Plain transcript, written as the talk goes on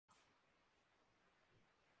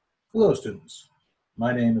Hello, students.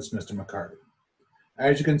 My name is Mr. McCarty.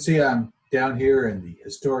 As you can see, I'm down here in the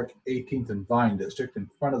historic 18th and Vine District in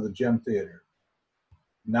front of the Gem Theater.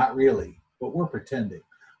 Not really, but we're pretending.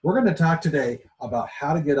 We're going to talk today about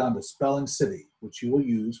how to get onto Spelling City, which you will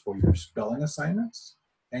use for your spelling assignments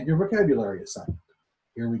and your vocabulary assignment.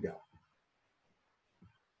 Here we go.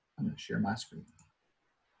 I'm going to share my screen.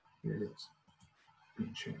 Here it is,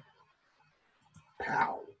 being shared.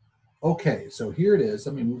 Pow. Okay, so here it is.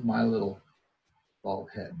 Let me move my little bald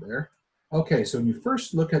head there. Okay, so when you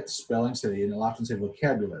first look at Spelling City, and it'll often say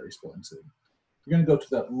Vocabulary Spelling City, you're going to go to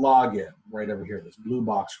that login right over here, this blue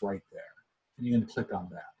box right there, and you're going to click on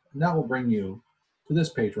that. And that will bring you to this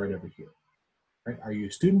page right over here. Right? Are you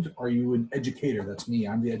a student? Or are you an educator? That's me.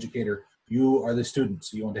 I'm the educator. You are the student.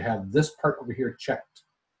 So you want to have this part over here checked,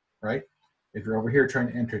 right? If you're over here trying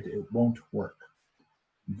to enter it, it won't work.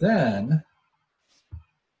 Then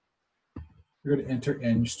you're going to enter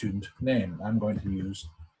in your student name. I'm going to use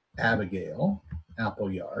Abigail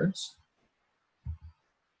Appleyards.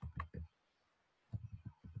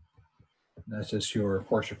 That's just your, of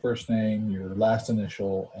course, your first name, your last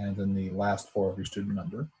initial, and then the last four of your student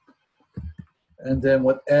number. And then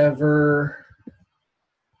whatever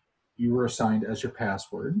you were assigned as your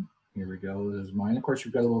password. Here we go. This is mine. Of course,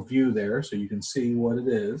 you've got a little view there, so you can see what it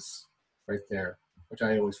is right there, which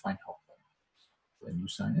I always find helpful. Then you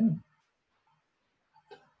sign in.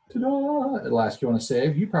 Ta-da! It'll ask you want to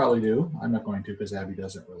save. You probably do. I'm not going to because Abby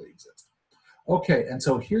doesn't really exist. Okay, and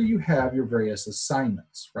so here you have your various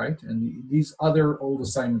assignments, right? And these other old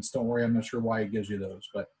assignments, don't worry, I'm not sure why it gives you those,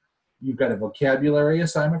 but you've got a vocabulary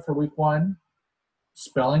assignment for week 1,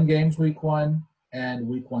 spelling games week 1, and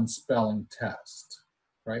week 1 spelling test,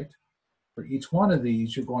 right? For each one of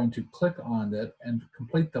these, you're going to click on it and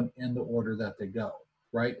complete them in the order that they go,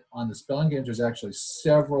 right? On the spelling games, there's actually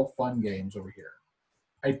several fun games over here.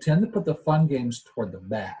 I tend to put the fun games toward the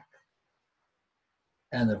back.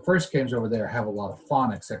 And the first games over there have a lot of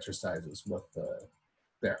phonics exercises with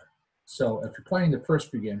there. So if you're playing the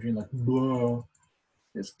first few games, you're like, blah,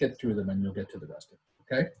 just get through them and you'll get to the rest of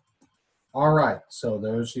it, okay? All right, so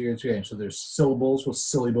those are your two games. So there's syllables with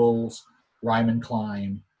syllables, rhyme and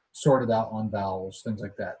climb, sorted out on vowels, things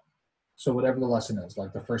like that. So whatever the lesson is,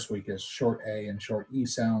 like the first week is short A and short E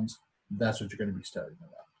sounds, that's what you're going to be studying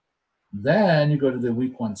about. Then you go to the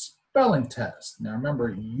week 1 spelling test. Now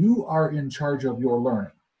remember, you are in charge of your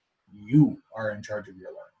learning. You are in charge of your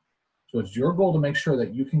learning. So it's your goal to make sure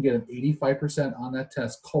that you can get an 85% on that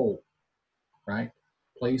test cold, right?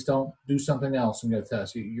 Please don't do something else and get a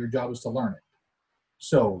test. Your job is to learn it.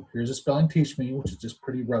 So here's a spelling teach me, which is just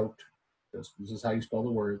pretty rote. This is how you spell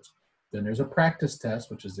the words. Then there's a practice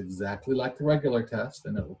test, which is exactly like the regular test,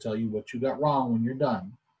 and it will tell you what you got wrong when you're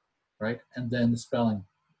done, right? And then the spelling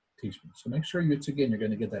teach me. So make sure you're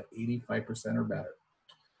going to get that 85% or better.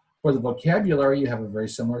 For the vocabulary, you have a very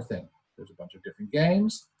similar thing. There's a bunch of different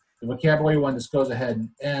games. The vocabulary one just goes ahead and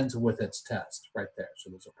ends with its test right there.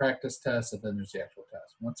 So there's a practice test, and then there's the actual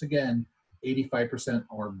test. Once again, 85%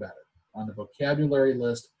 or better. On the vocabulary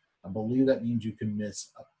list, I believe that means you can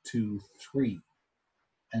miss up to 3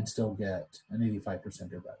 and still get an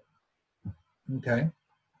 85% or better. Okay,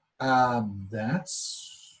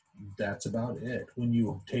 that's about it. When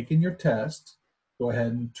you've taken your test, go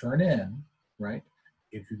ahead and turn in, right?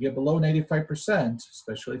 If you get below an 85%,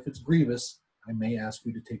 especially if it's grievous, I may ask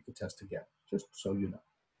you to take the test again, just so you know.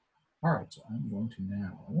 All right, so I'm going to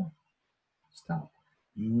now stop.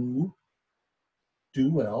 You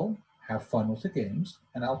do well, have fun with the games,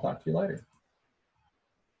 and I'll talk to you later.